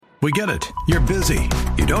We get it. You're busy.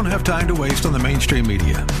 You don't have time to waste on the mainstream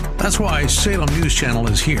media. That's why Salem News Channel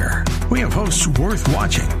is here. We have hosts worth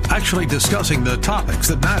watching, actually discussing the topics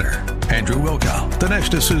that matter. Andrew Wilkow,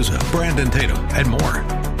 Dinesh D'Souza, Brandon Tatum, and more.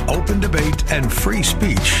 Open debate and free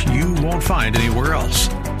speech you won't find anywhere else.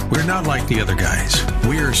 We're not like the other guys.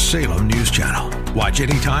 We're Salem News Channel. Watch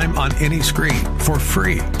anytime on any screen for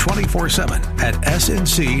free 24/7 at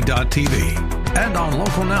snc.tv and on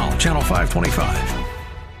Local Now, Channel 525.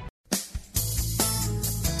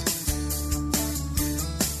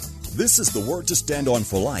 This is the Word to Stand On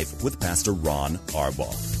for Life with Pastor Ron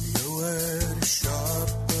Arbaugh. Your word is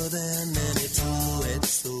sharper than any two-edged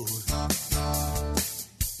sword,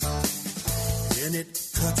 and it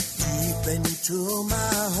cuts deep into my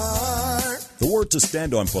heart. The Word to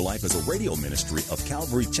Stand On for Life is a radio ministry of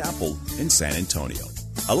Calvary Chapel in San Antonio.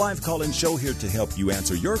 A live call-in show here to help you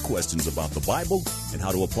answer your questions about the Bible and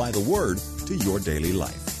how to apply the Word to your daily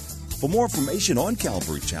life. For more information on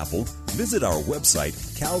Calvary Chapel, visit our website,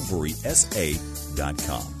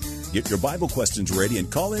 calvarysa.com. Get your Bible questions ready and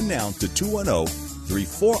call in now to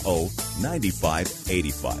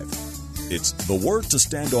 210-340-9585. It's The Word to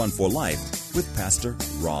Stand On for Life with Pastor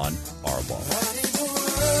Ron Arbaugh.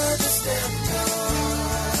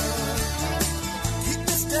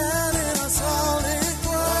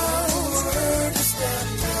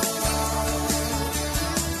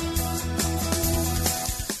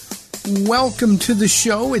 Welcome to the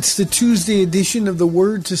show. It's the Tuesday edition of The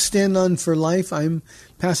Word to Stand On for Life. I'm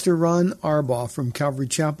Pastor Ron Arbaugh from Calvary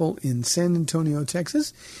Chapel in San Antonio,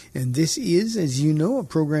 Texas. And this is, as you know, a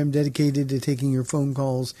program dedicated to taking your phone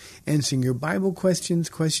calls, answering your Bible questions,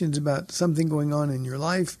 questions about something going on in your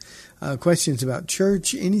life, questions about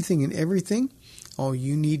church, anything and everything. All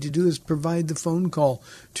you need to do is provide the phone call,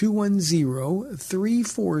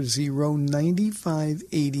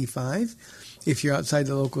 210-340-9585. If you're outside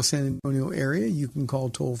the local San Antonio area, you can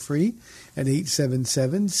call toll-free at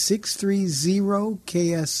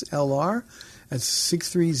 877-630-KSLR. That's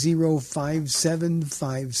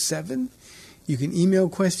 630-5757. You can email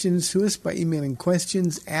questions to us by emailing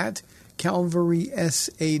questions at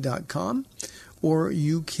calvarysa.com, or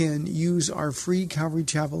you can use our free Calvary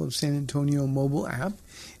Chapel of San Antonio mobile app.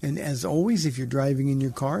 And as always, if you're driving in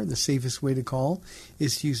your car, the safest way to call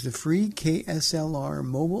is to use the free KSLR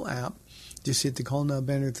mobile app. Just hit the Call Now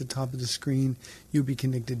banner at the top of the screen. You'll be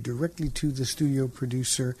connected directly to the studio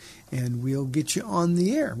producer, and we'll get you on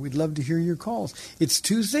the air. We'd love to hear your calls. It's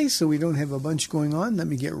Tuesday, so we don't have a bunch going on. Let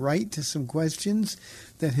me get right to some questions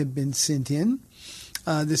that have been sent in.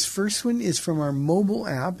 This first one is from our mobile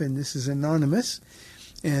app, and this is anonymous.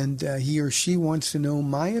 And he or she wants to know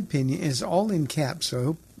my opinion. It's all in caps, so I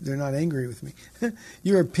hope they're not angry with me.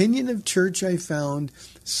 Your opinion of church I found,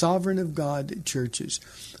 Sovereign of God churches.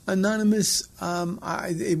 Anonymous,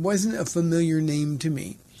 it wasn't a familiar name to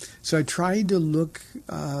me. So I tried to look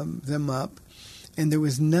them up, and there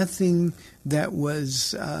was nothing that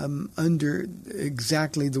was under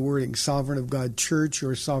exactly the wording Sovereign of God Church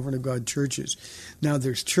or Sovereign of God churches. Now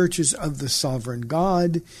there's churches of the Sovereign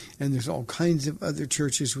God, and there's all kinds of other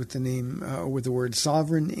churches with the name with the word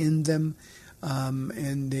sovereign in them.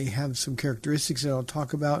 And they have some characteristics that I'll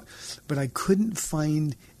talk about, but I couldn't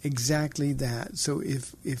find exactly that. So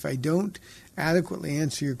if I don't adequately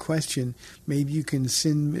answer your question, maybe you can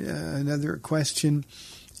send another question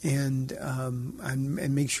and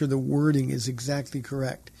make sure the wording is exactly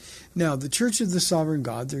correct. Now, the Church of the Sovereign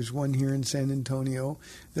God, there's one here in San Antonio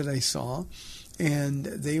that I saw, and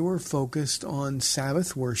they were focused on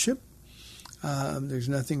Sabbath worship. There's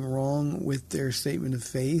nothing wrong with their statement of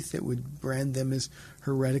faith that would brand them as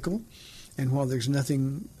heretical. And while there's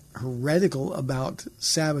nothing heretical about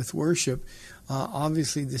Sabbath worship,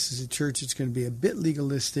 obviously this is a church that's going to be a bit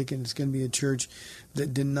legalistic, and it's going to be a church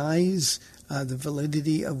that denies the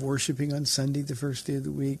validity of worshiping on Sunday, the first day of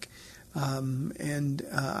the week.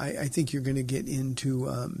 I think you're going to get into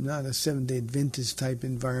not a Seventh-day Adventist type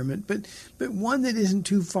environment, but one that isn't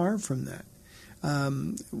too far from that.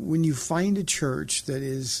 When you find a church that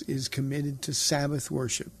is committed to Sabbath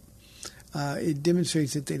worship, it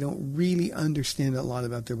demonstrates that they don't really understand a lot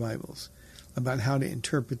about their Bibles, about how to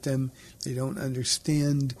interpret them. They don't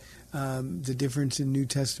understand the difference in New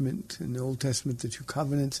Testament and the Old Testament, the two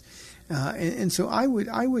covenants. And so I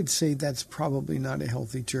would say that's probably not a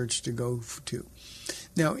healthy church to go to.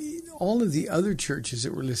 Now, all of the other churches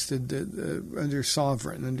that were listed under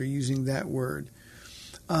sovereign, under using that word,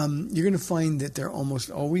 you're going to find that they're almost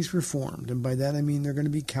always Reformed. And by that I mean they're going to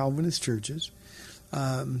be Calvinist churches.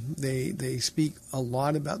 They speak a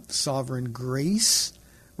lot about sovereign grace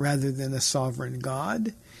rather than a sovereign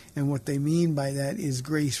God. And what they mean by that is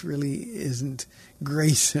grace really isn't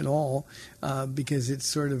grace at all, because it's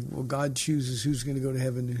sort of, well, God chooses who's going to go to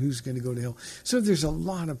heaven and who's going to go to hell. So there's a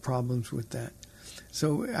lot of problems with that.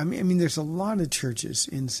 So, I mean, there's a lot of churches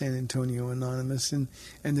in San Antonio Anonymous, and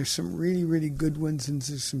there's some really, really good ones, and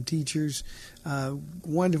there's some teachers,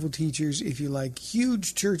 wonderful teachers. If you like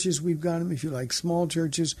huge churches, we've got them. If you like small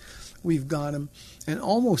churches, we've got them. And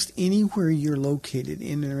almost anywhere you're located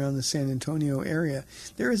in and around the San Antonio area,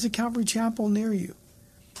 there is a Calvary Chapel near you.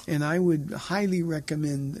 And I would highly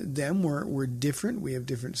recommend them. We're different. We have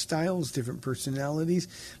different styles, different personalities,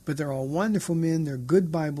 but they're all wonderful men. They're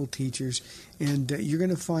good Bible teachers. And you're going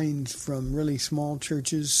to find from really small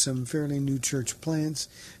churches, some fairly new church plants,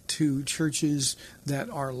 to churches that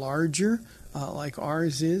are larger, like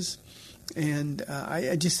ours is. And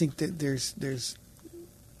I just think that there's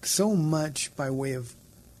so much by way of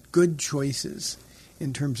good choices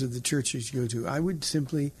in terms of the churches you go to. I would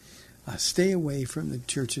simply stay away from the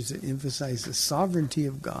churches that emphasize the sovereignty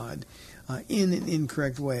of God in an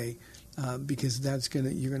incorrect way, because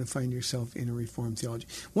you're going to find yourself in a Reformed theology.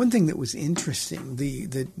 One thing that was interesting,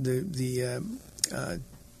 the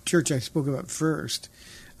church I spoke about first,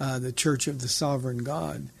 the Church of the Sovereign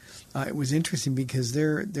God, it was interesting because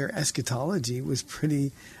their eschatology was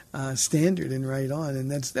pretty standard and right on,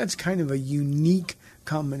 and that's kind of a unique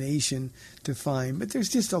combination to find. But there's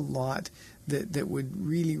just a lot that would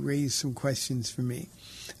really raise some questions for me.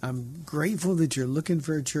 I'm grateful that you're looking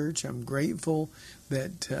for a church. I'm grateful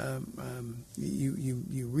that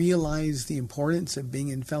you realize the importance of being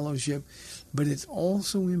in fellowship, but it's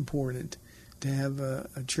also important to have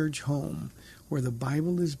a church home where the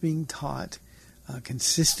Bible is being taught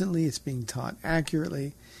consistently, it's being taught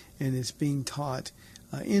accurately, and it's being taught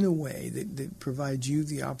in a way that provides you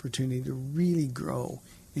the opportunity to really grow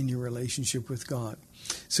in your relationship with God.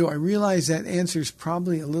 So I realize that answer is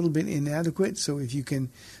probably a little bit inadequate, so if you can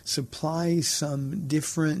supply some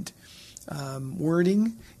different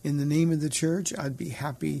wording in the name of the church, I'd be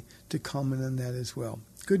happy to comment on that as well.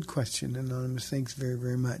 Good question, Anonymous. Thanks very,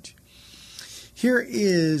 very much. Here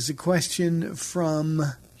is a question from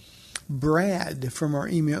Brad from our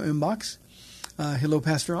email inbox. Hello,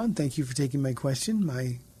 Pastor Ron. Thank you for taking my question.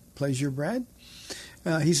 My pleasure, Brad.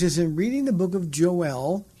 He says, in reading the book of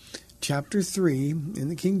Joel, chapter 3, in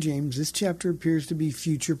the King James, this chapter appears to be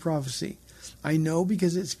future prophecy. I know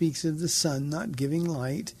because it speaks of the sun not giving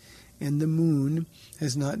light, and the moon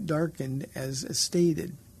has not darkened as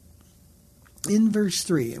stated. In verse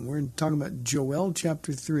 3, and we're talking about Joel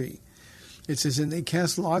chapter 3, it says, and they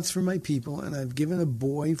cast lots for my people, and I've given a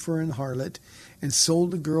boy for an harlot, and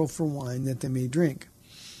sold a girl for wine that they may drink.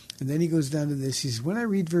 And then he goes down to this. He says, when I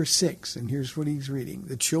read verse 6, and here's what he's reading,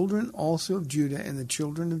 the children also of Judah and the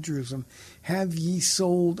children of Jerusalem have ye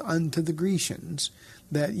sold unto the Grecians,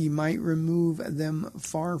 that ye might remove them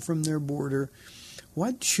far from their border.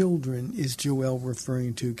 What children is Joel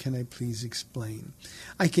referring to? Can I please explain?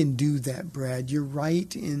 I can do that, Brad. You're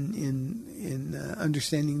right in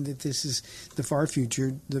understanding that this is the far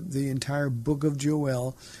future. The entire book of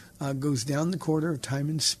Joel goes down the corridor of time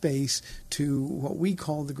and space to what we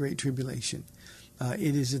call the Great Tribulation.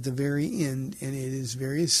 It is at the very end, and it is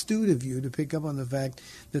very astute of you to pick up on the fact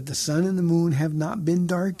that the sun and the moon have not been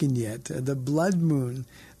darkened yet. The blood moon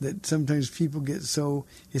that sometimes people get so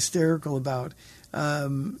hysterical about,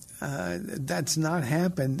 that's not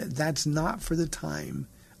happened. That's not for the time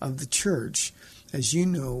of the church. As you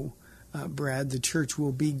know, Brad, the church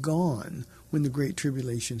will be gone when the Great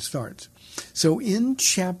Tribulation starts. So in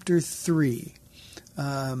chapter 3,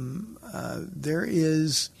 there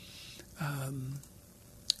is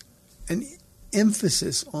an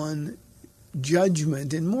emphasis on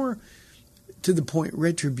judgment, and more to the point,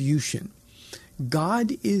 retribution.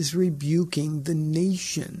 God is rebuking the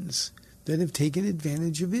nations that have taken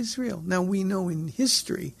advantage of Israel. Now, we know in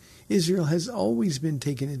history, Israel has always been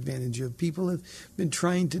taken advantage of. People have been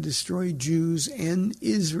trying to destroy Jews and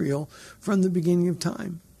Israel from the beginning of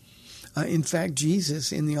time. In fact,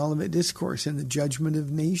 Jesus, in the Olivet Discourse and the Judgment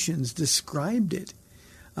of Nations, described it.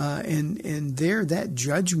 And there, that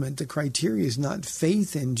judgment, the criteria is not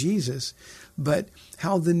faith in Jesus, but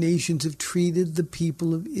how the nations have treated the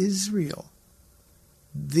people of Israel.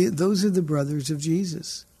 Those are the brothers of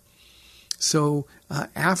Jesus. So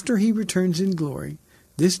after he returns in glory,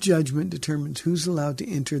 this judgment determines who's allowed to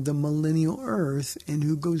enter the millennial earth and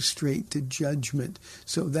who goes straight to judgment.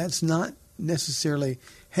 So that's not necessarily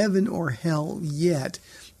heaven or hell yet,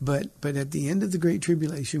 but at the end of the Great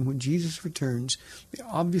Tribulation, when Jesus returns,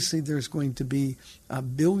 obviously there's going to be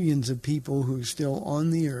billions of people who are still on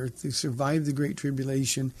the earth who survived the Great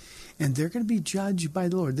Tribulation, and they're going to be judged by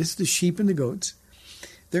the Lord. This is the sheep and the goats.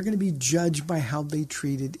 they're going to be judged by how they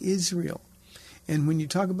treated Israel. And when you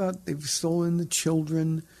talk about they've stolen the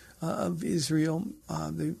children of Israel,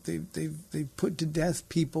 they've put to death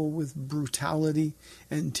people with brutality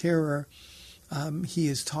and terror. He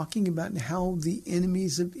is talking about how the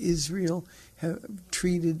enemies of Israel have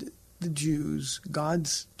treated the Jews,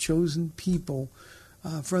 God's chosen people,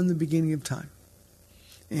 from the beginning of time.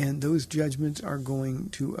 And those judgments are going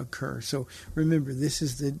to occur. So remember, this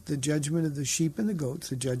is the judgment of the sheep and the goats,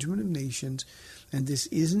 the judgment of nations. And this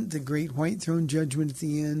isn't the great white throne judgment at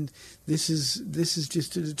the end. This is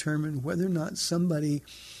just to determine whether or not somebody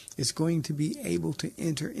is going to be able to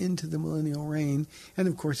enter into the millennial reign. And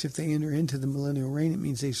of course, if they enter into the millennial reign, it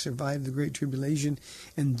means they survived the Great Tribulation.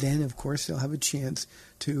 And then, of course, they'll have a chance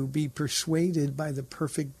to be persuaded by the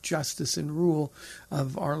perfect justice and rule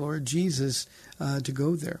of our Lord Jesus to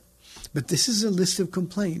go there. But this is a list of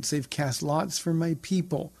complaints. They've cast lots for my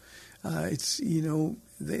people.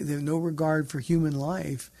 They have no regard for human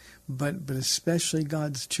life, but especially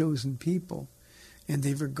God's chosen people. And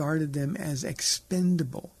they've regarded them as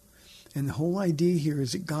expendable. And the whole idea here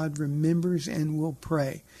is that God remembers and will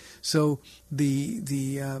pray. So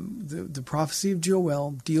the prophecy of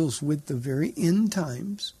Joel deals with the very end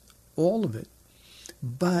times, all of it.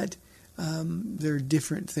 But there are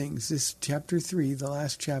different things. This chapter 3, the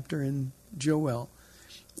last chapter in Joel,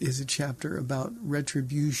 is a chapter about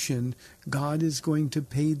retribution. God is going to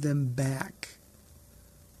pay them back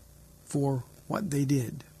for what they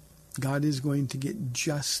did. God is going to get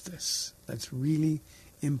justice. That's really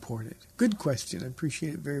important. Good question. I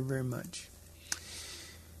appreciate it very, very much.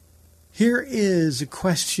 Here is a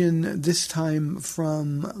question, this time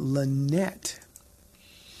from Lynette.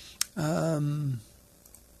 Lynette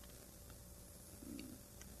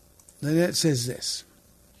says this.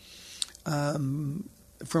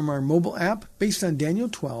 From our mobile app, based on Daniel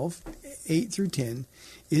 12, 8 through 10,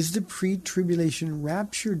 is the pre-tribulation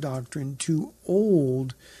rapture doctrine too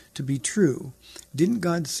old to be true? Didn't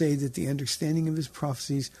God say that the understanding of his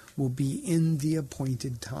prophecies will be in the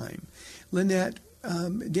appointed time? Lynette,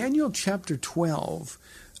 Daniel chapter 12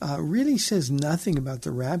 really says nothing about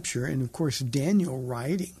the rapture, and of course Daniel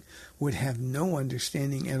writing would have no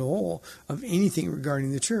understanding at all of anything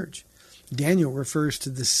regarding the church. Daniel refers to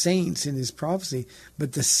the saints in his prophecy,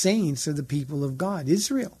 but the saints are the people of God,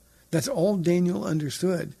 Israel. That's all Daniel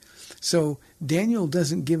understood. So Daniel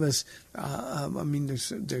doesn't give us,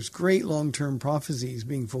 there's great long-term prophecies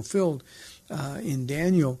being fulfilled in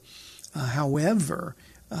Daniel. However,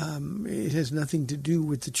 it has nothing to do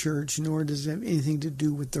with the church, nor does it have anything to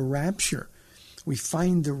do with the rapture. We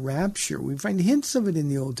find the rapture. We find hints of it in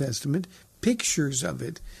the Old Testament, pictures of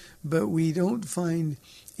it, but we don't find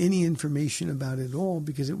any information about it at all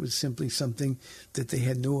because it was simply something that they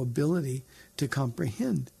had no ability to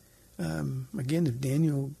comprehend. Again, if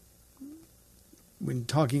Daniel, when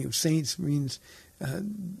talking of saints, means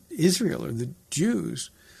Israel or the Jews,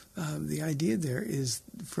 the idea there is,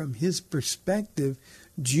 from his perspective,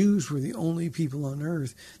 Jews were the only people on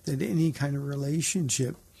earth that had any kind of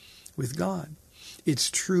relationship with God. It's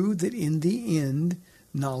true that in the end,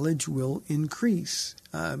 knowledge will increase.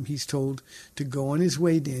 He's told to go on his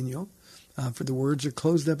way, Daniel, for the words are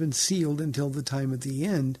closed up and sealed until the time of the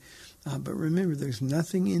end. But remember, there's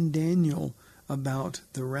nothing in Daniel about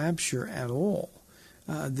the rapture at all.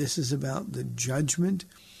 This is about the judgment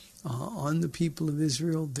on the people of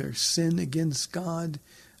Israel, their sin against God.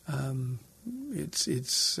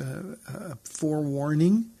 It's a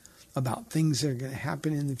forewarning about things that are going to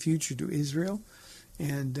happen in the future to Israel.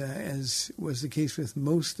 And as was the case with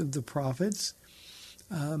most of the prophets,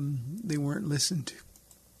 they weren't listened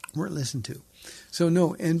to. So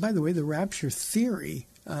no, and by the way, the rapture theory,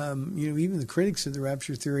 even the critics of the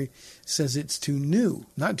rapture theory says it's too new,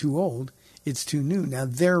 not too old, it's too new. Now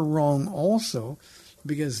they're wrong also,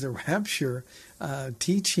 because the rapture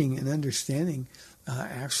teaching and understanding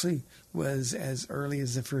actually was as early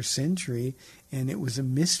as the first century, and it was a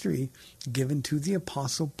mystery given to the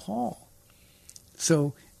Apostle Paul.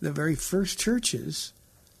 So the very first churches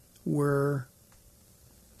were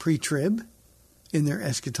pre-trib in their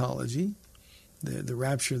eschatology. The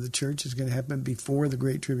rapture of the church is going to happen before the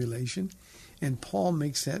Great Tribulation. And Paul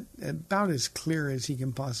makes that about as clear as he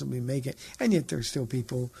can possibly make it. And yet there's still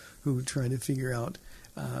people who try to figure out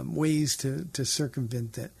ways to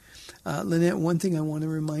circumvent that. Lynette, one thing I want to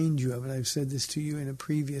remind you of, and I've said this to you in a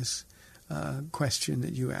previous question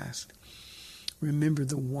that you asked. Remember,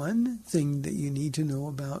 the one thing that you need to know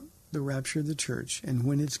about the rapture of the church and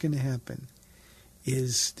when it's going to happen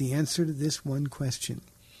is the answer to this one question.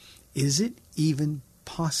 Is it even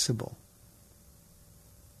possible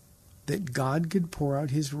that God could pour out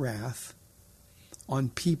his wrath on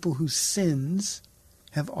people whose sins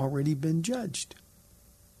have already been judged?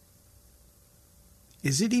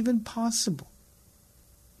 Is it even possible?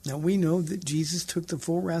 Now we know that Jesus took the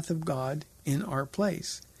full wrath of God in our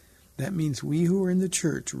place. That means we who are in the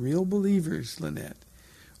church, real believers, Lynette,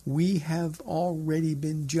 we have already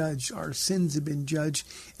been judged. Our sins have been judged,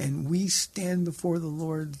 and we stand before the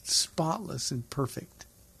Lord spotless and perfect.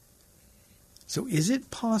 So is it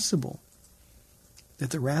possible that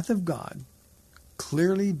the wrath of God,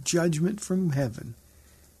 clearly judgment from heaven,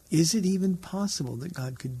 is it even possible that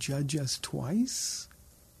God could judge us twice?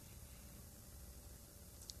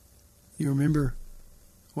 You remember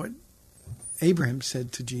what Abraham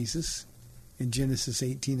said to Jesus in Genesis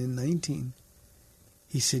 18 and 19.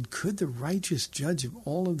 He said, could the righteous judge of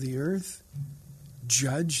all of the earth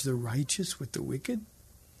judge the righteous with the wicked?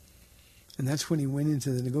 And that's when he went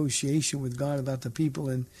into the negotiation with God about the people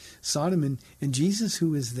in Sodom. And Jesus, who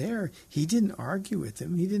was there, he didn't argue with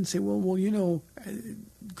him. He didn't say, well, you know,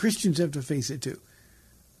 Christians have to face it too.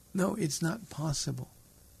 No, it's not possible.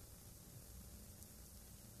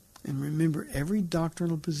 And remember, every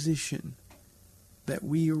doctrinal position that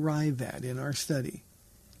we arrive at in our study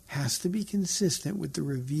has to be consistent with the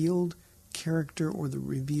revealed character or the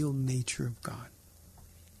revealed nature of God.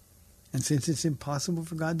 And since it's impossible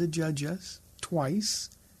for God to judge us twice,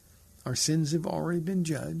 our sins have already been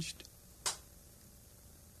judged,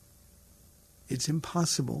 it's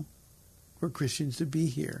impossible for Christians to be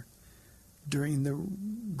here during the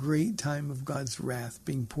great time of God's wrath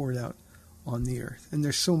being poured out on the earth. And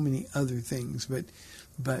there's so many other things, but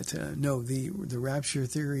no, the rapture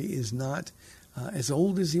theory is not as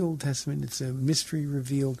old as the Old Testament. It's a mystery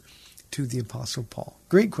revealed to the Apostle Paul.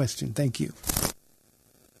 Great question. Thank you.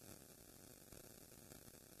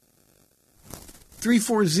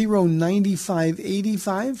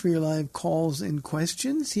 340-9585 for your live calls and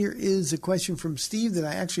questions. Here is a question from Steve that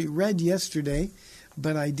I actually read yesterday,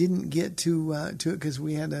 but I didn't get to it because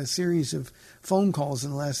we had a series of phone calls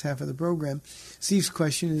in the last half of the program. Steve's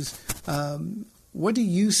question is, what do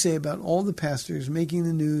you say about all the pastors making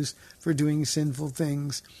the news for doing sinful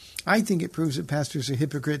things? I think it proves that pastors are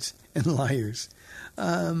hypocrites and liars.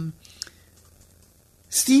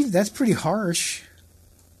 Steve, that's pretty harsh.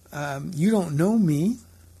 You don't know me.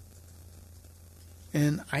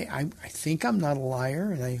 And I think I'm not a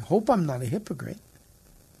liar, and I hope I'm not a hypocrite.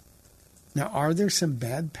 Now, are there some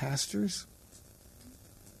bad pastors?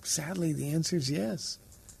 Sadly, the answer is yes.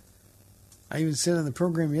 I even said on the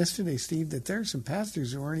program yesterday, Steve, that there are some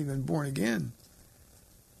pastors who aren't even born again.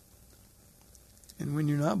 And when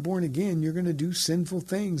you're not born again, you're going to do sinful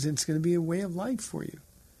things, and it's going to be a way of life for you.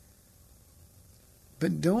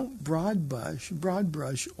 But don't broad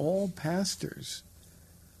brush all pastors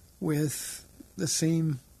with the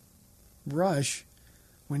same brush,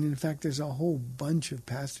 when in fact there's a whole bunch of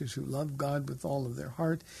pastors who love God with all of their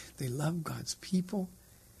heart. They love God's people,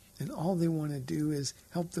 and all they want to do is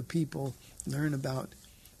help the people learn about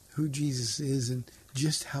who Jesus is and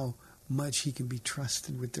just how much he can be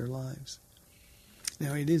trusted with their lives.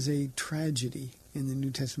 Now, it is a tragedy in the New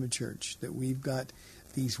Testament church that we've got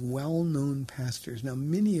these well-known pastors. Now,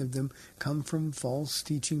 many of them come from false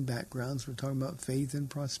teaching backgrounds. We're talking about faith and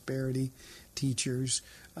prosperity teachers.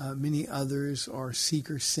 Many others are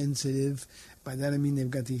seeker-sensitive. By that I mean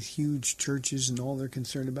they've got these huge churches and all they're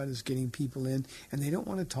concerned about is getting people in. And they don't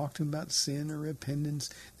want to talk to them about sin or repentance.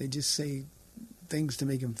 They just say things to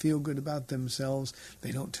make them feel good about themselves.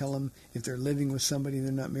 They don't tell them if they're living with somebody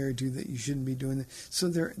they're not married to that you shouldn't be doing that. So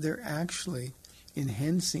they're actually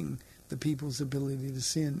enhancing the people's ability to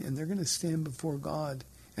sin, and they're going to stand before God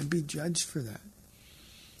and be judged for that.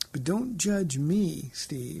 But don't judge me,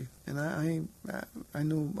 Steve. And I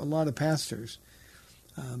know a lot of pastors,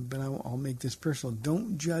 but I'll make this personal.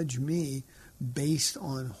 Don't judge me based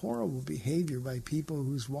on horrible behavior by people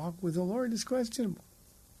whose walk with the Lord is questionable.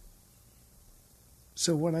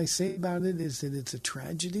 So what I say about it is that it's a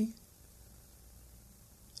tragedy.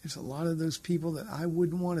 There's a lot of those people that I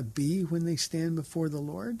wouldn't want to be when they stand before the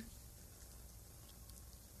Lord.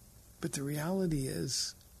 But the reality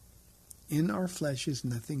is, in our flesh is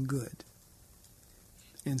nothing good.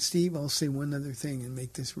 And Steve, I'll say one other thing and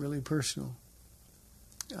make this really personal.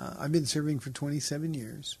 I've been serving for 27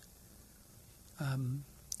 years.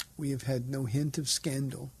 We have had no hint of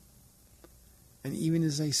scandal. And even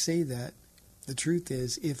as I say that, the truth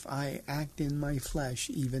is, if I act in my flesh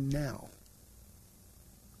even now,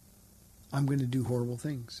 I'm going to do horrible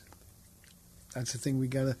things. That's the thing we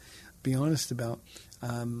got to be honest about.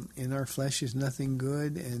 In our flesh is nothing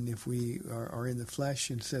good, and if we are in the flesh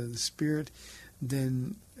instead of the Spirit,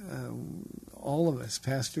 then all of us,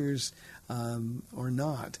 pastors or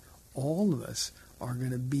not, all of us are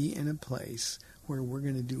going to be in a place where we're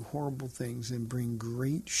going to do horrible things and bring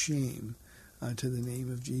great shame to the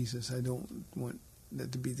name of Jesus. I don't want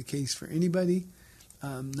that to be the case for anybody.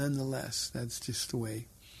 Nonetheless, that's just the way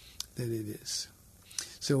that it is.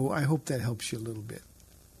 So I hope that helps you a little bit.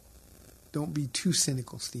 Don't be too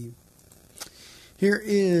cynical, Steve. Here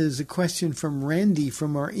is a question from Randy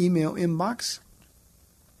from our email inbox.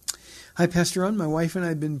 Hi, Pastor Ron. My wife and I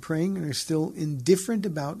have been praying and are still indifferent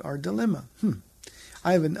about our dilemma.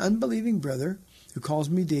 I have an unbelieving brother who calls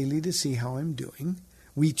me daily to see how I'm doing.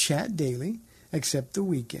 We chat daily, except the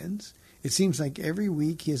weekends. It seems like every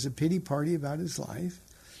week he has a pity party about his life.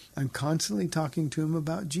 I'm constantly talking to him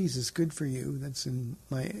about Jesus. Good for you. That's in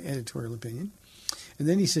my editorial opinion. And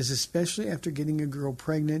then he says, especially after getting a girl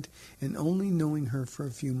pregnant and only knowing her for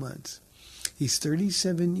a few months. He's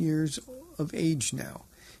 37 years of age now.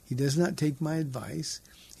 He does not take my advice.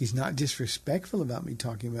 He's not disrespectful about me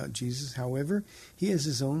talking about Jesus. However, he has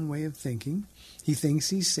his own way of thinking. He thinks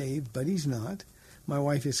he's saved, but he's not. My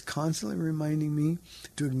wife is constantly reminding me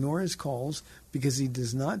to ignore his calls because he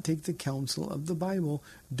does not take the counsel of the Bible.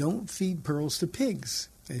 Don't feed pearls to pigs,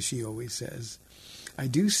 as she always says. I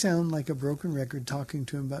do sound like a broken record talking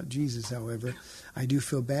to him about Jesus, however. I do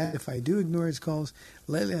feel bad if I do ignore his calls.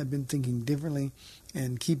 Lately, I've been thinking differently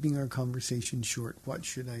and keeping our conversation short. What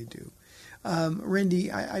should I do?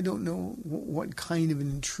 Randy, I don't know what kind of an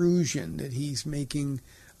intrusion that he's making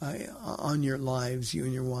on your lives, you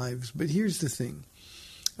and your wives, but here's the thing.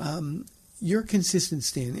 Your consistent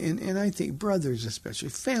stand, and I think brothers especially,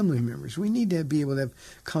 family members, we need to be able to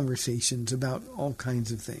have conversations about all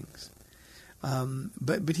kinds of things.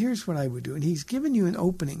 But here's what I would do, and he's given you an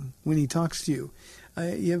opening when he talks to you.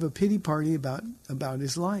 You have a pity party about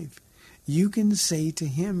his life. You can say to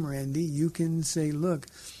him, Randy, you can say, look,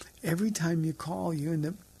 every time you call, you end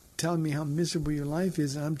up telling me how miserable your life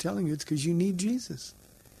is, and I'm telling you it's because you need Jesus.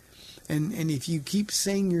 And if you keep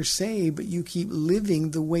saying you're saved, but you keep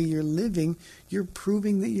living the way you're living, you're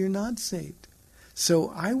proving that you're not saved.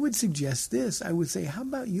 So I would suggest this. I would say, how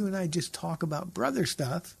about you and I just talk about brother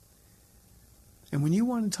stuff? And when you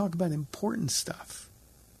want to talk about important stuff,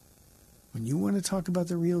 when you want to talk about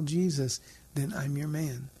the real Jesus, then I'm your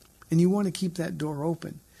man. And you want to keep that door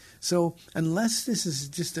open. So unless this is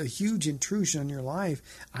just a huge intrusion on your life,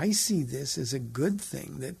 I see this as a good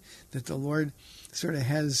thing, that the Lord sort of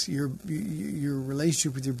has your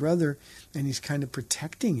relationship with your brother, and he's kind of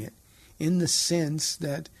protecting it in the sense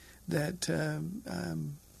that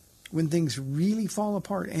when things really fall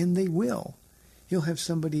apart, and they will, he'll have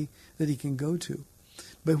somebody that he can go to.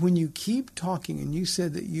 But when you keep talking, and you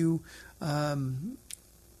said that you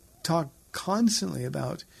talk constantly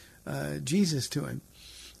about Jesus to him,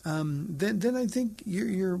 then I think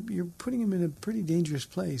you're putting him in a pretty dangerous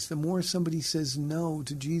place. The more somebody says no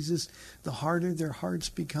to Jesus, the harder their hearts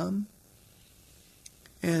become.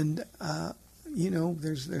 And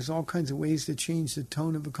there's all kinds of ways to change the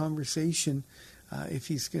tone of a conversation. If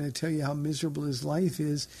he's going to tell you how miserable his life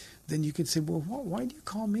is, then you could say, well, why do you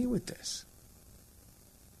call me with this?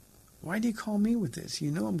 Why do you call me with this? You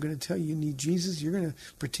know I'm going to tell you need Jesus. You're going to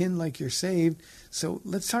pretend like you're saved. So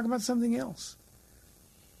let's talk about something else.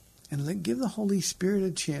 And give the Holy Spirit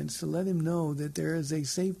a chance to let him know that there is a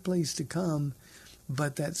safe place to come,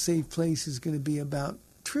 but that safe place is going to be about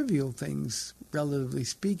trivial things, relatively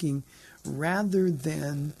speaking, rather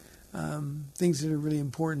than things that are really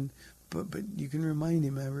important. But you can remind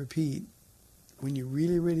him, I repeat, when you're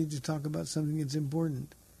really ready to talk about something that's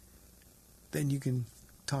important, then you can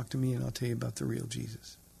talk to me and I'll tell you about the real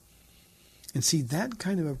Jesus. And see, that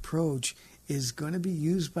kind of approach is going to be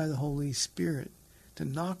used by the Holy Spirit to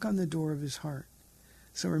knock on the door of his heart.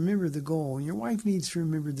 So remember the goal, and your wife needs to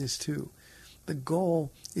remember this too. The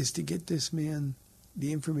goal is to get this man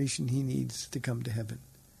the information he needs to come to heaven.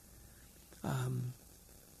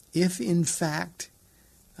 If in fact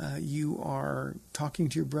you are talking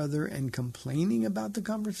to your brother and complaining about the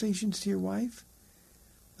conversations to your wife,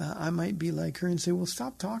 I might be like her and say, well,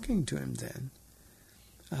 stop talking to him then.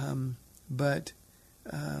 But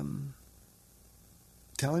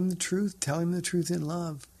tell him the truth in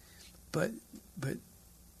love, but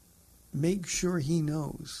make sure he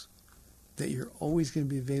knows that you're always going to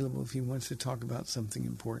be available if he wants to talk about something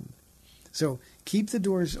important. So keep the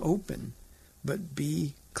doors open, but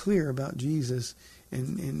be clear about Jesus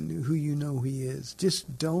and who you know he is.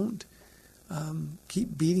 Just don't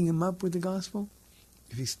keep beating him up with the gospel.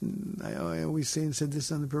 I always say, and said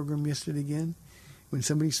this on the program yesterday again, when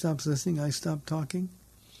somebody stops listening, I stop talking.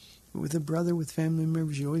 With a brother, with family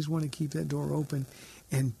members, you always want to keep that door open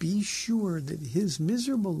and be sure that his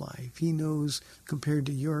miserable life, he knows compared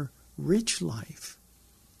to your rich life,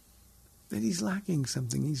 that he's lacking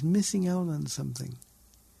something. He's missing out on something.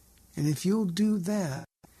 And if you'll do that,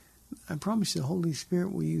 I promise you the Holy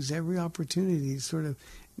Spirit will use every opportunity to sort of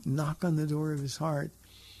knock on the door of his heart,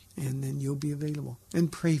 and then you'll be available.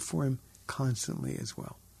 And pray for him constantly as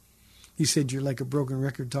well. You said you're like a broken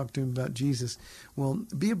record. Talk to him about Jesus. Well,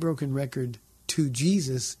 be a broken record to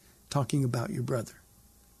Jesus talking about your brother.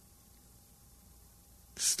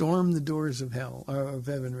 Storm the doors of hell, or of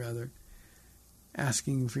heaven rather,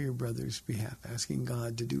 asking for your brother's behalf, asking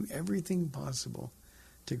God to do everything possible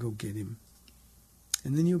to go get him.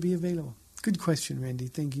 And then you'll be available. Good question, Randy.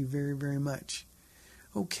 Thank you very, very much.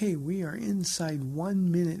 Okay, we are inside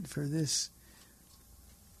 1 minute for this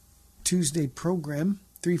Tuesday program.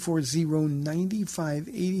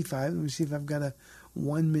 340-9585. Let me see if I've got a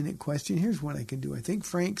 1 minute question. Here's what I can do. I think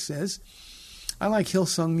Frank says, I like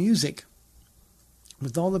Hillsong music.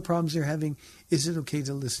 With all the problems they're having, is it okay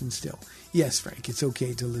to listen still? Yes, Frank, it's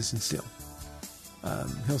okay to listen still.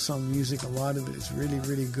 Hillsong music, a lot of it is really,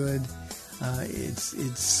 really good.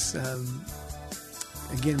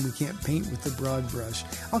 Again, we can't paint with the broad brush.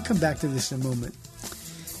 I'll come back to this in a moment.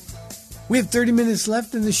 We have 30 minutes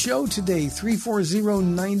left in the show today.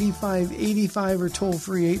 340-9585 or toll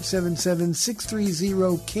free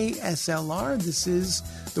 877-630-KSLR. This is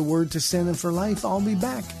the Word to Stand On for Life. I'll be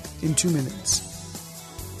back in 2 minutes.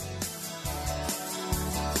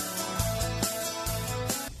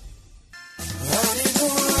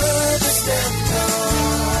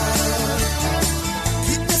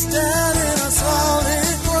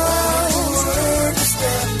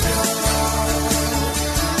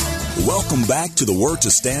 Welcome back to the Word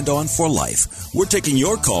to Stand On for Life. We're taking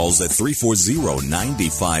your calls at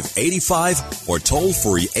 340-9585 or toll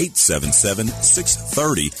free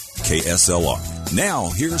 877-630-KSLR.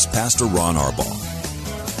 Now, here's Pastor Ron Arbaugh.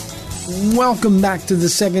 Welcome back to the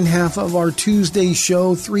second half of our Tuesday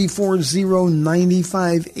show,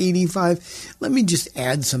 340-9585. Let me just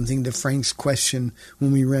add something to Frank's question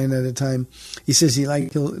when we ran out of time. He says he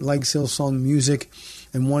likes Hillsong music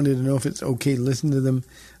and wanted to know if it's okay to listen to them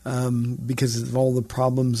because of all the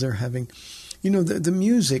problems they're having. You know, the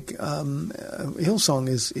music, Hillsong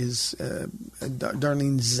is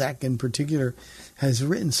Darlene Zach in particular, has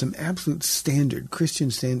written some absolute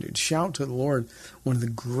Christian standard. Shout to the Lord, one of the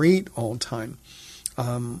great all-time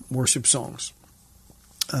worship songs.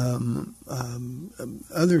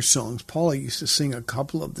 Other songs, Paula used to sing a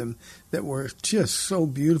couple of them that were just so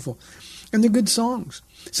beautiful. And they're good songs.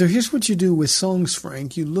 So here's what you do with songs,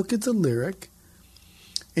 Frank. You look at the lyric,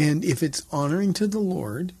 and if it's honoring to the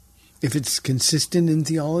Lord, if it's consistent in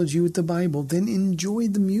theology with the Bible, then enjoy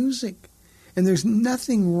the music. And there's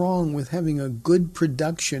nothing wrong with having a good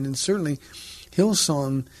production. And certainly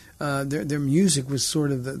Hillsong, their music was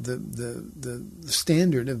sort of the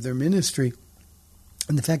standard of their ministry.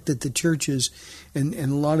 And the fact that the churches and a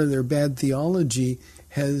lot of their bad theology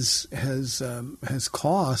has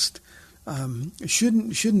cost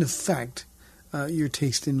shouldn't affect your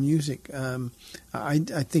taste in music. I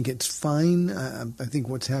think it's fine. I think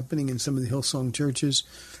what's happening in some of the Hillsong churches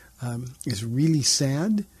is really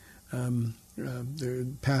sad. Their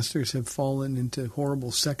pastors have fallen into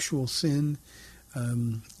horrible sexual sin.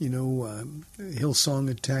 Hillsong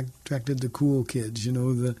attracted the cool kids.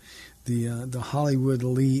 The Hollywood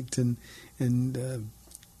elite and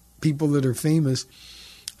people that are famous.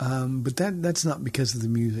 But that's not because of the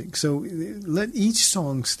music. So let each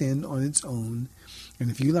song stand on its own.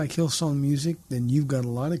 And if you like Hillsong music, then you've got a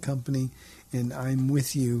lot of company, and I'm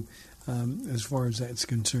with you as far as that's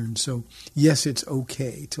concerned. So yes, it's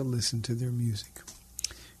okay to listen to their music.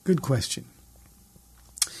 Good question.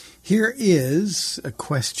 Here is a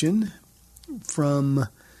question from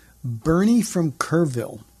Bernie from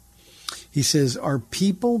Kerrville. He says, are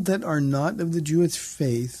people that are not of the Jewish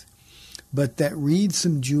faith but that read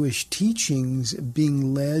some Jewish teachings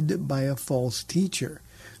being led by a false teacher?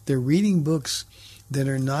 They're reading books that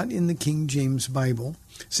are not in the King James Bible,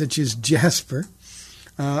 such as Jasper.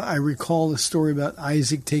 I recall a story about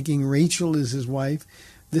Isaac taking Rachel as his wife.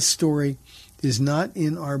 This story is not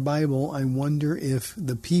in our Bible. I wonder if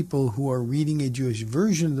the people who are reading a Jewish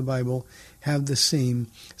version of the Bible have the same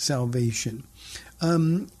salvation.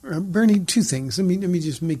 Bernie, two things. Let me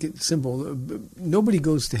just make it simple. Nobody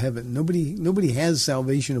goes to heaven. Nobody has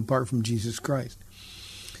salvation apart from Jesus Christ.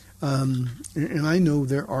 And I know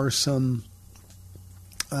there are some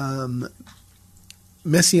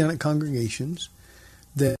Messianic congregations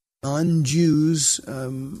that non-Jews,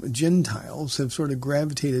 Gentiles, have sort of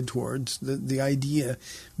gravitated towards. The idea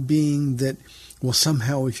being that, well,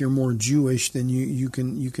 somehow if you're more Jewish, then you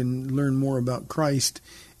can learn more about Christ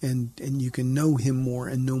and you can know him more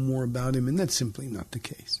and know more about him, and that's simply not the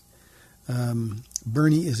case.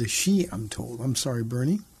 Bernie is a she, I'm told. I'm sorry,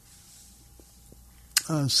 Bernie.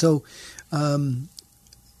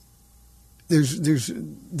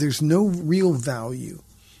 There's no real value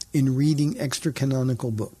in reading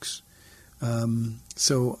extra-canonical books.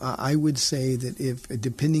 So I would say that if,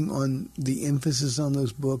 depending on the emphasis on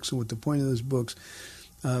those books and what the point of those books,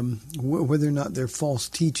 whether or not they're false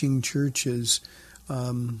teaching churches,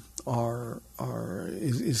 is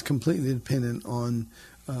completely dependent on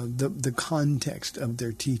the context of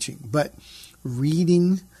their teaching. But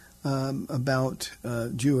reading about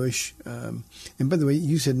Jewish, and by the way,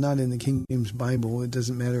 you said not in the King James Bible. It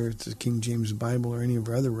doesn't matter if it's the King James Bible or any of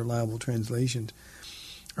our other reliable translations.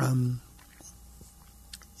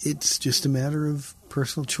 It's just a matter of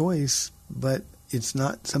personal choice, but it's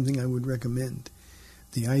not something I would recommend.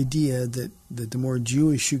 The idea that the more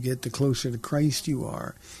Jewish you get, the closer to Christ you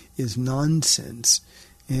are, is nonsense.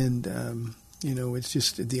 And, it's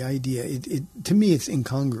just the idea. To me, it's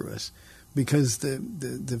incongruous, because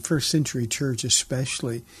the first century church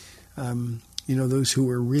especially, those who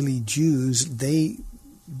were really Jews, they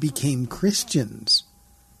became Christians.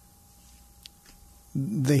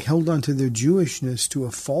 They held on to their Jewishness to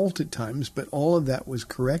a fault at times, but all of that was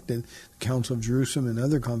corrected. The Council of Jerusalem and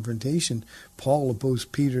other confrontation, Paul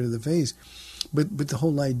opposed Peter to the face. But the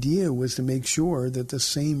whole idea was to make sure that the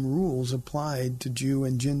same rules applied to Jew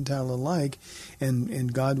and Gentile alike,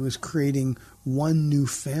 and God was creating one new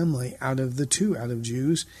family out of the two, out of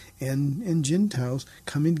Jews and Gentiles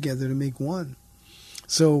coming together to make one.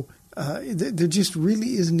 So there just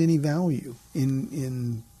really isn't any value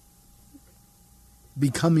in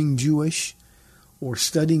becoming Jewish or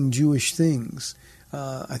studying Jewish things.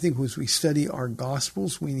 I think as we study our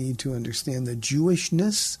Gospels, we need to understand the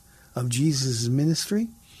Jewishness of Jesus' ministry,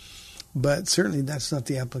 but certainly that's not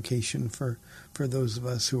the application for those of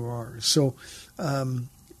us who are. So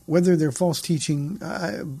whether they're false teaching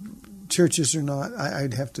churches or not,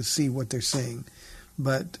 I'd have to see what they're saying.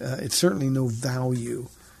 But it's certainly no value,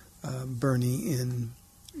 Bernie,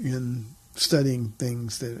 in studying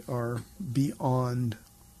things that are beyond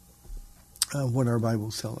what our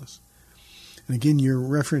Bibles tell us. And again, your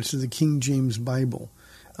reference to the King James Bible,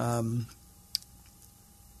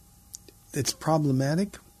 it's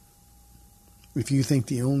problematic. If you think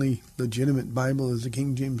the only legitimate Bible is the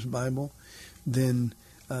King James Bible, then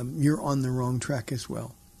you're on the wrong track as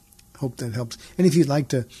well. Hope that helps. And if you'd like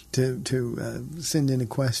to send in a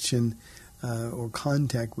question or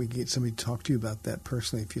contact, we can get somebody to talk to you about that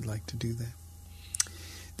personally if you'd like to do that.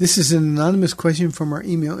 This is an anonymous question from our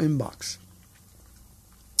email inbox.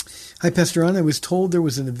 Hi, Pastor Ron. I was told there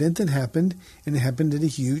was an event that happened, and it happened at a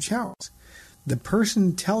huge house. The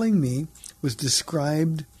person telling me was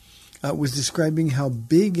describing how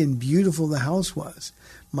big and beautiful the house was.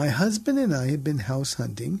 My husband and I have been house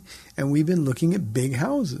hunting, and we've been looking at big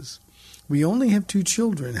houses. We only have 2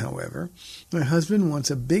 children, however. My husband wants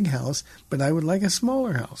a big house, but I would like a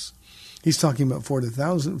smaller house. He's talking about 4 to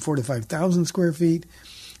 5,000 square feet,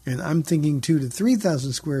 and I'm thinking 2 to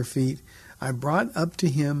 3,000 square feet. I brought up to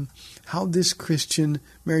him how this Christian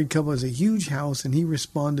married couple has a huge house, and he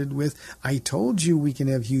responded with, I told you we can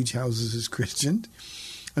have huge houses as Christians.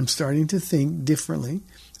 I'm starting to think differently,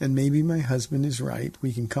 and maybe my husband is right.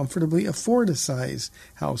 We can comfortably afford a size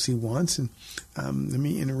house he wants. And let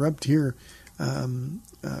me interrupt here,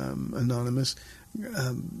 Anonymous.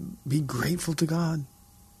 Be grateful to God.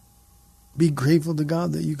 Be grateful to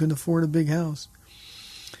God that you can afford a big house.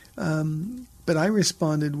 But I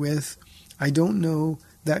responded with, I don't know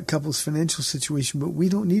that couple's financial situation, but we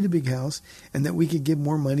don't need a big house, and that we could give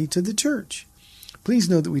more money to the church. Please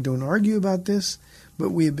know that we don't argue about this, but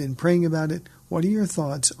we have been praying about it. What are your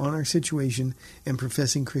thoughts on our situation and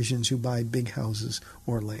professing Christians who buy big houses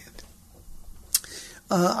or land?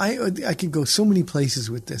 I could go so many places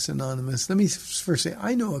with this, Anonymous. Let me first say,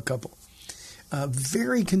 I know a couple, a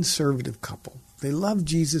very conservative couple. They love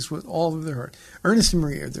Jesus with all of their heart. Ernest and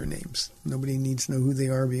Marie are their names. Nobody needs to know who they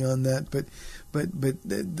are beyond that. But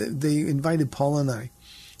they invited Paul and I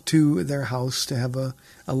to their house to have a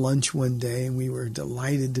lunch one day, and we were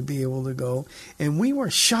delighted to be able to go. And we were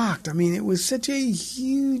shocked. I mean, it was such a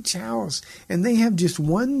huge house, and they have just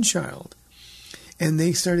one child. And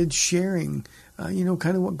they started sharing,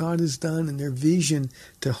 kind of what God has done and their vision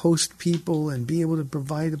to host people and be able to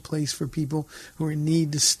provide a place for people who are in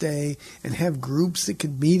need to stay and have groups that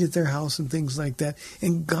could meet at their house and things like that.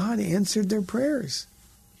 And God answered their prayers.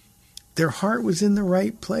 Their heart was in the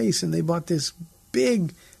right place, and they bought this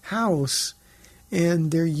big house,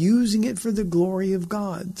 and they're using it for the glory of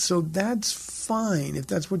God. So that's fine if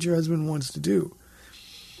that's what your husband wants to do.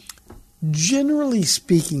 Generally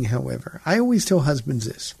speaking, however, I always tell husbands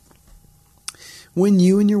this. When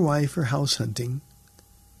you and your wife are house hunting,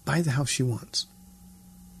 buy the house she wants.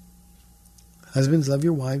 Husbands, love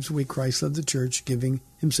your wives the way Christ loved the church, giving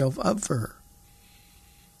himself up for her.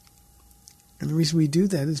 And the reason we do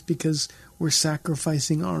that is because we're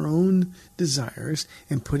sacrificing our own desires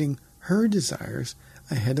and putting her desires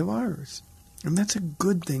ahead of ours. And that's a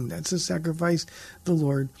good thing. That's a sacrifice the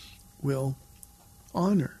Lord will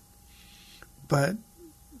honor. But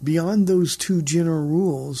beyond those two general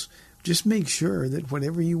rules, just make sure that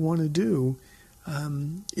whatever you want to do,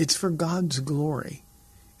 it's for God's glory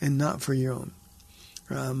and not for your own.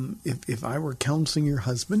 If I were counseling your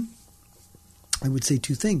husband, I would say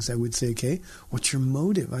two things. I would say, okay, what's your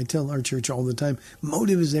motive? I tell our church all the time,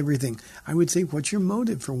 motive is everything. I would say, what's your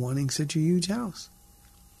motive for wanting such a huge house?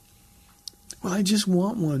 Well, I just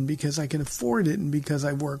want one because I can afford it and because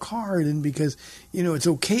I work hard and because, it's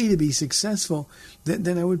okay to be successful.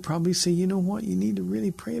 Then I would probably say, you know what? You need to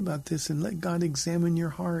really pray about this and let God examine your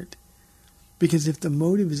heart. Because if the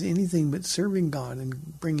motive is anything but serving God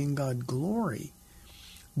and bringing God glory,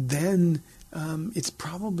 then it's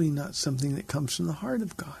probably not something that comes from the heart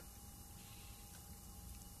of God.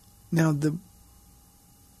 Now, the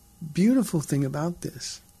beautiful thing about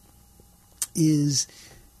this is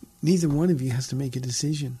neither one of you has to make a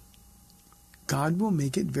decision. God will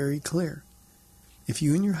make it very clear. If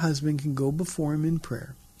you and your husband can go before him in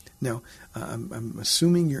prayer. Now, I'm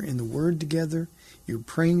assuming you're in the Word together, you're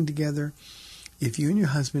praying together. If you and your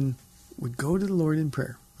husband would go to the Lord in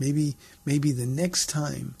prayer, maybe the next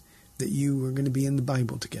time that you are going to be in the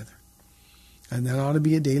Bible together, and that ought to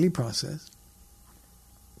be a daily process,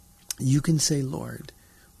 you can say, Lord,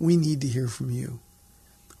 we need to hear from you.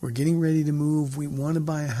 We're getting ready to move. We want to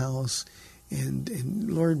buy a house. And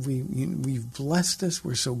Lord, we've blessed us.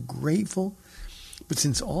 We're so grateful. But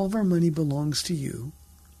since all of our money belongs to you,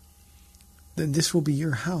 then this will be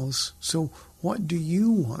your house. So what do you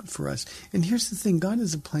want for us? And here's the thing. God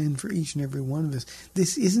has a plan for each and every one of us.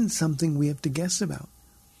 This isn't something we have to guess about.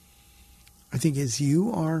 I think as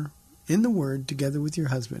you are in the Word together with your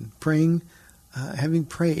husband, praying, having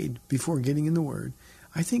prayed before getting in the Word,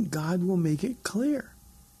 I think God will make it clear.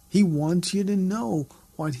 He wants you to know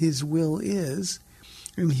what His will is,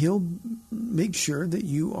 and He'll make sure that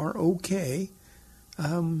you are okay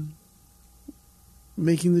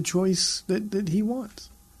making the choice that He wants.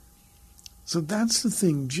 So that's the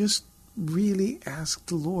thing. Just really ask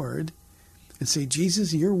the Lord and say,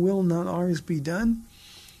 Jesus, your will, not ours, be done.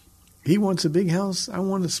 He wants a big house. I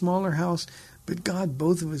want a smaller house. But God,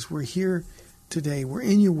 both of us, we're here today. We're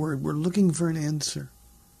in your Word. We're looking for an answer.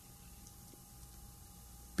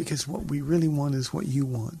 Because what we really want is what you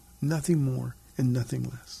want. Nothing more and nothing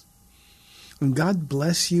less. And God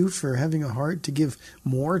bless you for having a heart to give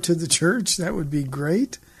more to the church. That would be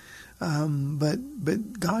great.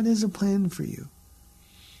 But God has a plan for you.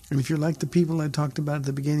 And if you're like the people I talked about at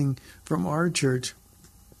the beginning from our church,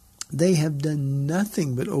 they have done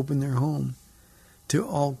nothing but open their home to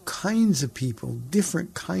all kinds of people,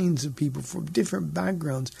 different kinds of people from different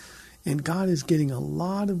backgrounds. And God is getting a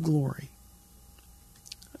lot of glory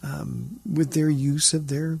with their use of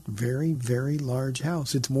their very, very large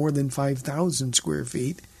house. It's more than 5,000 square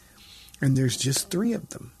feet, and there's just 3 of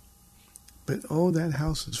them. But, that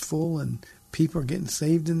house is full, and people are getting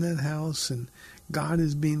saved in that house, and God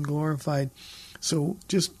is being glorified. So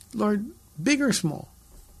just, Lord, big or small,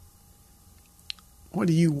 what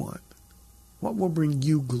do you want? What will bring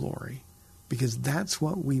you glory? Because that's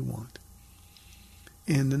what we want.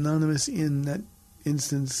 And Anonymous, in that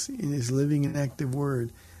instance, in his living and active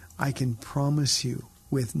Word, I can promise you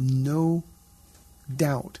with no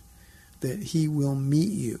doubt that He will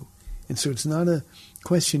meet you. And so it's not a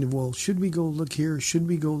question of, well, should we go look here? Should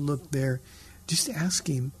we go look there? Just ask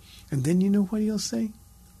Him. And then you know what He'll say?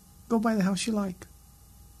 Go buy the house you like.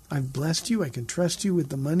 I've blessed you. I can trust you with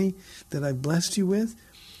the money that I've blessed you with.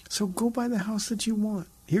 So go buy the house that you want.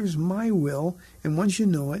 Here's my will. And once you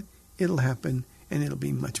know it, it'll happen and it'll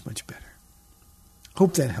be much, much better.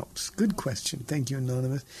 Hope that helps. Good question. Thank you,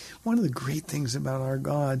 Anonymous. One of the great things about our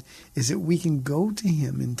God is that we can go to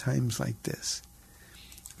Him in times like this.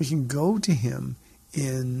 We can go to Him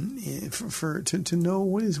to know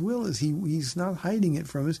what His will is. He's not hiding it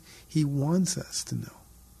from us. He wants us to know.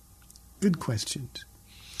 Good questions.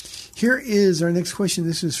 Here is our next question.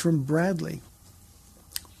 This is from Bradley.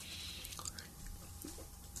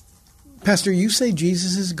 Pastor, you say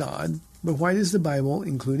Jesus is God, but why does the Bible,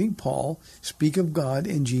 including Paul, speak of God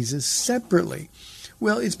and Jesus separately?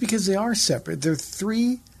 Well, it's because they are separate. They're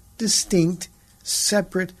 3 distinct,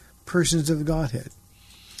 separate persons of the Godhead.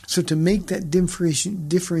 So to make that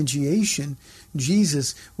differentiation,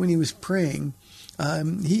 Jesus, when He was praying,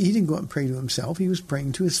 He didn't go out and pray to himself. He was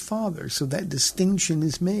praying to his Father. So that distinction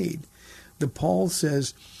is made. The Paul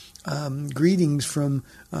says, greetings from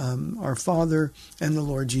our Father and the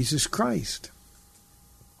Lord Jesus Christ.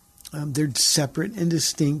 They're separate and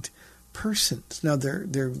distinct persons. Now,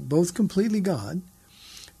 they're both completely God.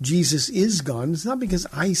 Jesus is God. And it's not because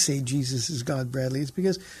I say Jesus is God, Bradley. It's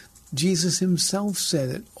because Jesus himself said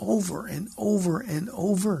it over and over and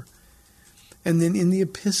over. And then in the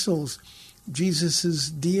epistles, Jesus'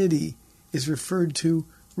 deity is referred to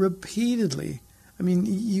repeatedly. I mean,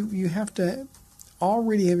 you have to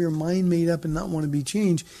already have your mind made up and not want to be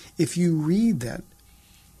changed if you read that.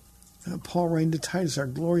 Paul writing to Titus, our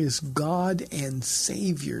glorious God and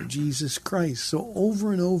Savior, Jesus Christ. So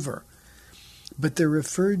over and over. But they're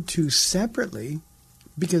referred to separately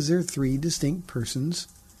because they're three distinct persons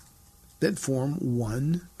that form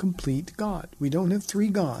one complete God. We don't have three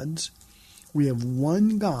gods. We have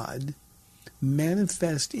one God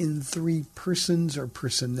manifest in three persons or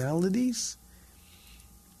personalities,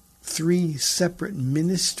 three separate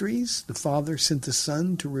ministries. The Father sent the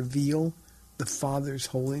Son to reveal the Father's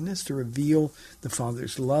holiness, to reveal the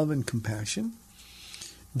Father's love and compassion.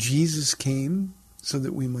 Jesus came so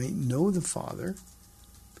that we might know the Father,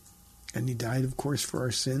 and he died, of course, for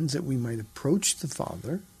our sins, that we might approach the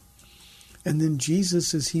Father. And then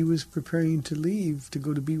Jesus, as he was preparing to leave to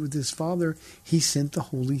go to be with his Father, he sent the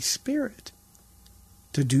Holy Spirit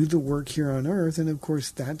to do the work here on earth. And of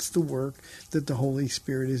course, that's the work that the Holy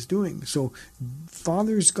Spirit is doing. So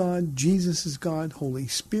Father's God, Jesus is God, Holy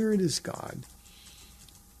Spirit is God.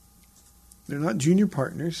 They're not junior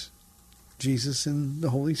partners, Jesus and the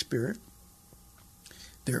Holy Spirit.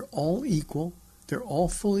 They're all equal. They're all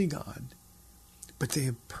fully God. But they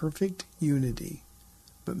have perfect unity.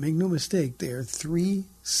 But make no mistake, they are three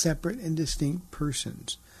separate and distinct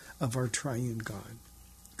persons of our triune God.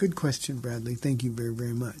 Good question, Bradley. Thank you very,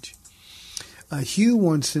 very much. Hugh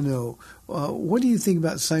wants to know, what do you think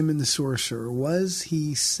about Simon the Sorcerer? Was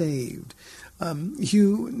he saved?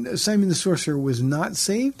 Hugh, Simon the Sorcerer was not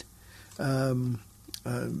saved.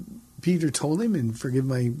 Peter told him, and forgive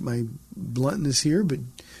my bluntness here, but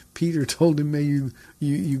Peter told him, may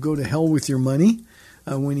you go to hell with your money,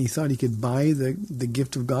 when he thought he could buy the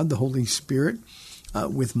gift of God, the Holy Spirit,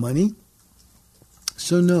 with money.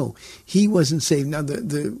 So no, he wasn't saved. Now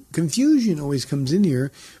the confusion always comes in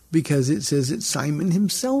here because it says that Simon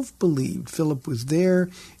himself believed. Philip was there,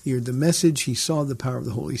 he heard the message, he saw the power of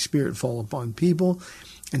the Holy Spirit fall upon people,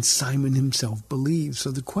 and Simon himself believed. So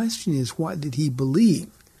the question is, what did he believe?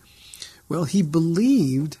 Well, he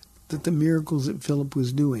believed that the miracles that Philip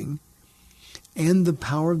was doing and the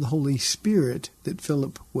power of the Holy Spirit that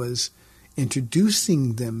Philip was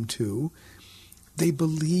introducing them to, they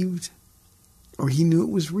believed, or he knew it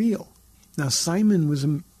was real. Now, Simon was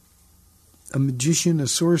a magician, a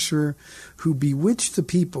sorcerer, who bewitched the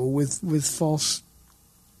people with false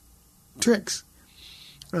tricks.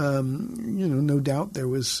 No doubt there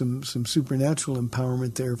was some supernatural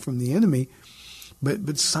empowerment there from the enemy.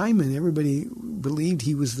 But Simon, everybody believed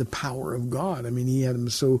he was the power of God. I mean, he had them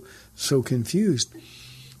so confused.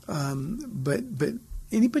 But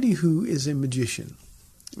anybody who is a magician,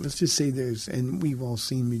 let's just say and we've all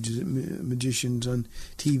seen magicians on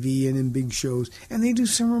TV and in big shows, and they do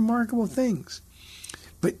some remarkable things.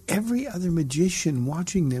 But every other magician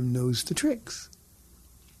watching them knows the tricks.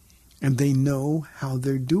 And they know how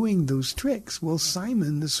they're doing those tricks. Well,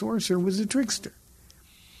 Simon the sorcerer was a trickster.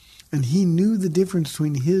 And he knew the difference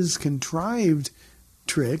between his contrived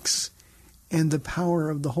tricks and the power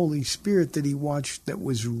of the Holy Spirit that he watched that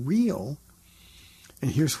was real.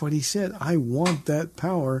 And here's what he said: I want that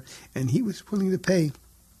power. And he was willing to pay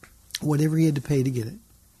whatever he had to pay to get it.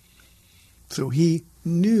 So he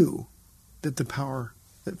knew that the power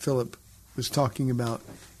that Philip was talking about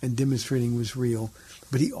and demonstrating was real.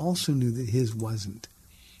 But he also knew that his wasn't.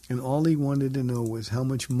 And all he wanted to know was how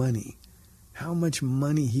much money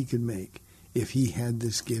he could make if he had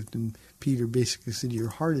this gift. And Peter basically said, your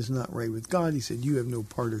heart is not right with God. He said, you have no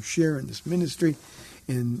part or share in this ministry,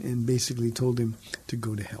 and basically told him to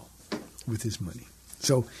go to hell with his money.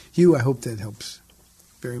 So, Hugh, I hope that helps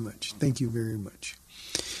very much. Thank you very much.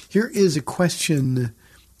 Here is a question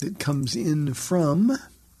that comes in from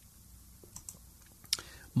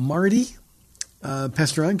Marty.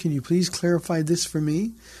 Pastor Ron, can you please clarify this for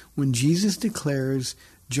me? When Jesus declares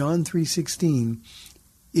John 3:16,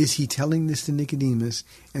 is he telling this to Nicodemus,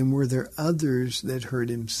 and were there others that heard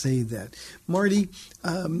him say that? Marty,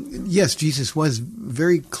 yes, Jesus was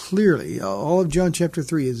very clearly, all of John chapter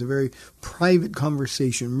 3 is a very private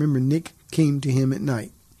conversation. Remember, Nick came to him at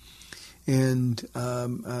night, And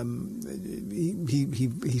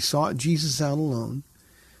he sought Jesus out alone,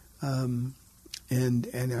 and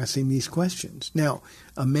asked him these questions. Now,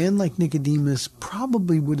 a man like Nicodemus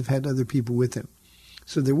probably would have had other people with him.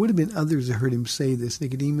 So there would have been others that heard him say this.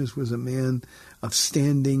 Nicodemus was a man of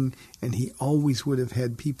standing, and he always would have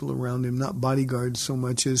had people around him, not bodyguards so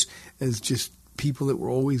much as just people that were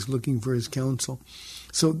always looking for his counsel.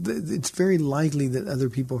 So it's very likely that other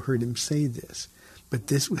people heard him say this. But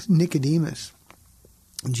this was Nicodemus.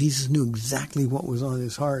 And Jesus knew exactly what was on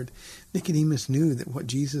his heart. Nicodemus knew that what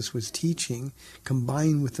Jesus was teaching,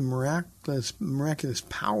 combined with the miraculous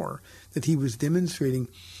power that he was demonstrating,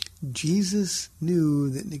 Jesus knew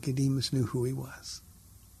that Nicodemus knew who he was.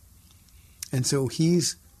 And so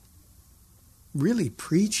he's really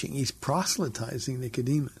preaching, he's proselytizing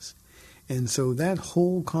Nicodemus. And so that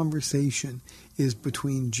whole conversation is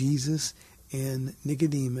between Jesus and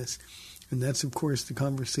Nicodemus. And that's, of course, the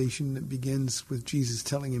conversation that begins with Jesus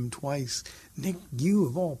telling him twice, Nick, you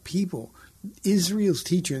of all people, Israel's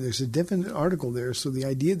teacher, and there's a definite article there, so the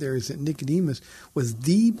idea there is that Nicodemus was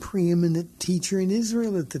the preeminent teacher in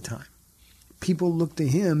Israel at the time. People look to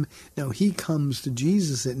him. Now, he comes to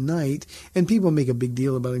Jesus at night, and people make a big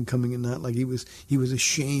deal about him coming at night, like he was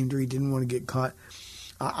ashamed or he didn't want to get caught.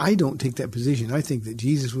 I don't take that position. I think that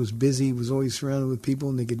Jesus was busy. He was always surrounded with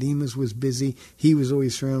people. Nicodemus was busy. He was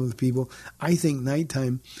always surrounded with people. I think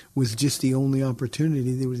nighttime was just the only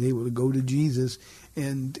opportunity they was able to go to Jesus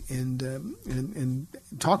and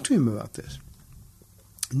talk to him about this.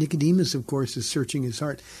 Nicodemus, of course, is searching his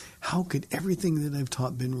heart. How could everything that I've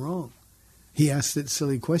taught been wrong? He asked that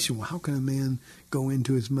silly question, well, how can a man go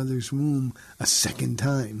into his mother's womb a second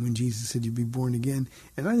time when Jesus said you'd be born again?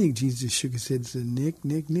 And I think Jesus shook his head and said,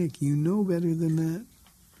 Nick, you know better than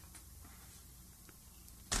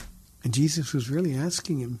that. And Jesus was really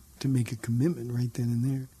asking him to make a commitment right then and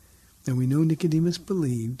there. And we know Nicodemus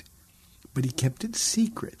believed, but he kept it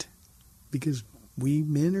secret because we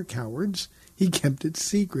men are cowards. He kept it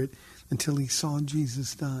secret until he saw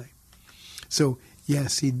Jesus die. So,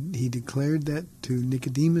 yes, he declared that to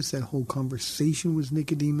Nicodemus. That whole conversation was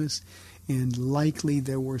Nicodemus, and likely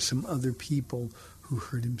there were some other people who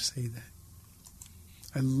heard him say that.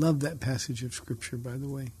 I love that passage of Scripture, by the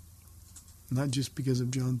way, not just because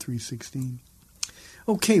of John 3:16.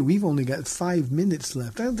 Okay, we've only got 5 minutes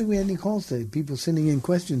left. I don't think we had any calls today. People sending in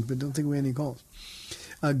questions, but don't think we had any calls.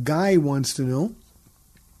 A guy wants to know,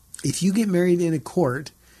 if you get married in a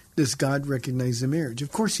court, does God recognize the marriage?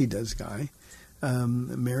 Of course he does, Guy.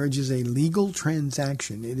 Marriage is a legal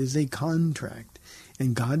transaction. It is a contract.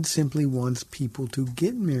 And God simply wants people to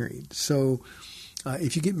get married. So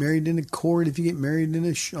if you get married in a court, if you get married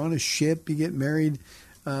on a ship, you get married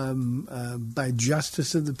by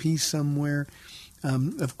justice of the peace somewhere,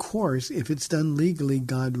 of course, if it's done legally,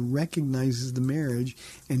 God recognizes the marriage,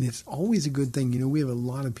 and it's always a good thing. You know, we have a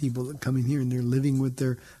lot of people that come in here and they're living with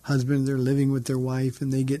their husband, they're living with their wife,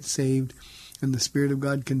 and they get saved, and the Spirit of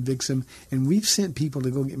God convicts them. And we've sent people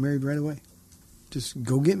to go get married right away. Just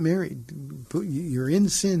go get married. You're in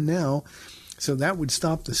sin now, so that would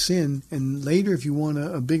stop the sin. And later, if you want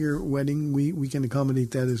a bigger wedding, we can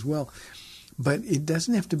accommodate that as well. But it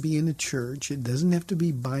doesn't have to be in a church. It doesn't have to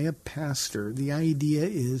be by a pastor. The idea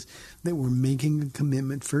is that we're making a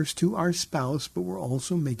commitment first to our spouse, but we're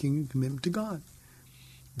also making a commitment to God.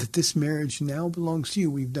 That this marriage now belongs to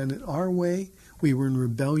you. We've done it our way. We were in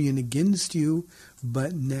rebellion against you,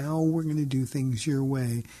 but now we're going to do things your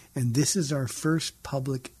way. And this is our first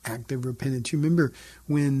public act of repentance. You remember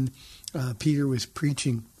when Peter was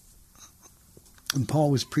preaching, and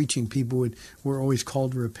Paul was preaching, people were always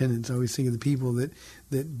called to repentance. I always think of the people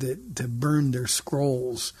that burned their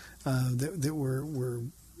scrolls that were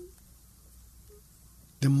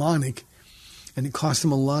demonic, and it cost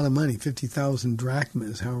them a lot of money, 50,000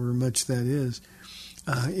 drachmas, however much that is.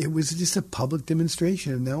 It was just a public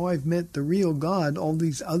demonstration. And now I've met the real God. All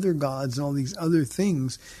these other gods and all these other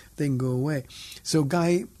things, they can go away. So,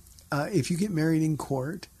 Guy, if you get married in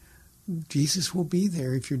court, Jesus will be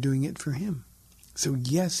there if you're doing it for him. So,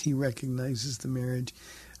 yes, he recognizes the marriage.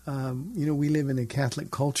 We live in a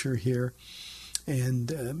Catholic culture here,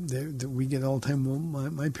 and we get all the time, well,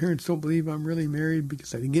 my parents don't believe I'm really married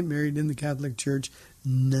because I didn't get married in the Catholic Church.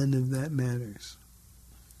 None of that matters.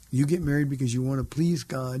 You get married because you want to please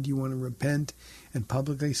God, you want to repent, and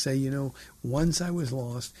publicly say, once I was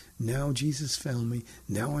lost, now Jesus found me,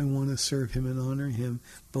 now I want to serve him and honor him.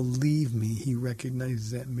 Believe me, he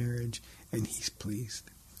recognizes that marriage, and he's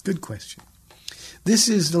pleased. Good question. This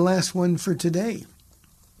is the last one for today.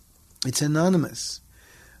 It's anonymous.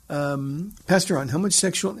 Pastor Ron, how much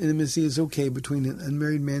sexual intimacy is okay between an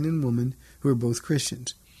unmarried man and woman who are both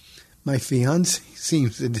Christians? My fiance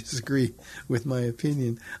seems to disagree with my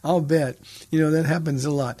opinion. I'll bet. That happens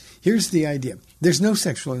a lot. Here's the idea. There's no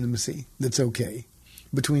sexual intimacy that's okay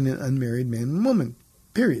between an unmarried man and woman,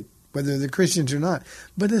 period, whether they're Christians or not,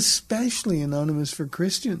 but especially anonymous for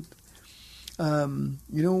Christians.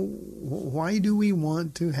 Why do we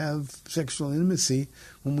want to have sexual intimacy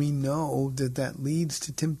when we know that leads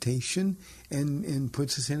to temptation and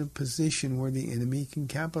puts us in a position where the enemy can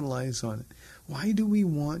capitalize on it? Why do we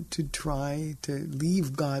want to try to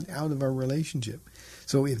leave God out of our relationship?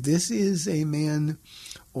 So if this is a man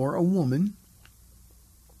or a woman,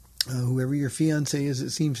 whoever your fiance is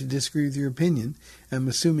that seems to disagree with your opinion, I'm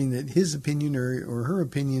assuming that his opinion or her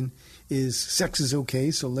opinion is sex is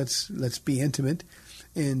okay, so let's be intimate,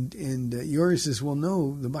 and yours is, well,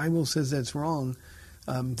 no, the Bible says that's wrong.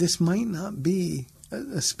 This might not be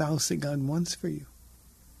a spouse that God wants for you.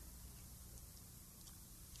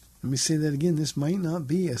 Let me say that again. This might not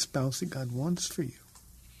be a spouse that God wants for you.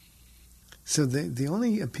 So the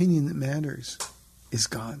only opinion that matters is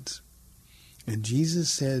God's. And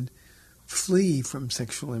Jesus said, flee from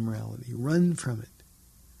sexual immorality. Run from it.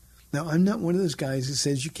 Now, I'm not one of those guys who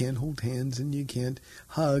says you can't hold hands and you can't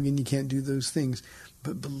hug and you can't do those things.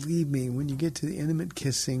 But believe me, when you get to the intimate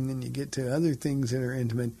kissing and you get to other things that are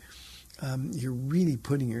intimate, you're really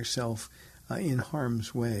putting yourself in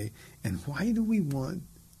harm's way. And why do we want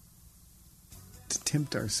to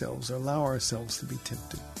tempt ourselves or allow ourselves to be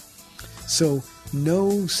tempted? So,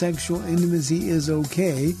 no sexual intimacy is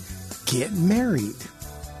okay. Get married.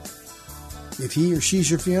 If he or she's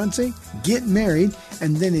your fiance, get married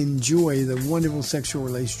and then enjoy the wonderful sexual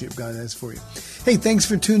relationship God has for you. Hey, thanks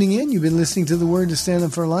for tuning in. You've been listening to The Word to Stand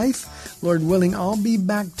Up for Life. Lord willing, I'll be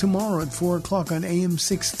back tomorrow at 4 o'clock on AM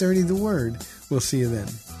 630 The Word. We'll see you then.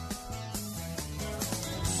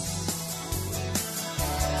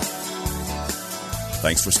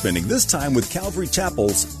 Thanks for spending this time with Calvary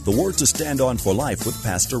Chapel's The Word to Stand On for Life with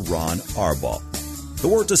Pastor Ron Arbaugh. The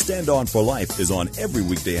Word to Stand On for Life is on every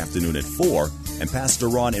weekday afternoon at 4, and Pastor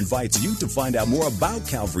Ron invites you to find out more about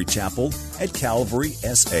Calvary Chapel at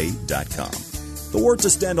calvarysa.com. The Word to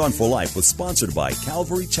Stand On for Life was sponsored by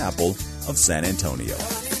Calvary Chapel of San Antonio.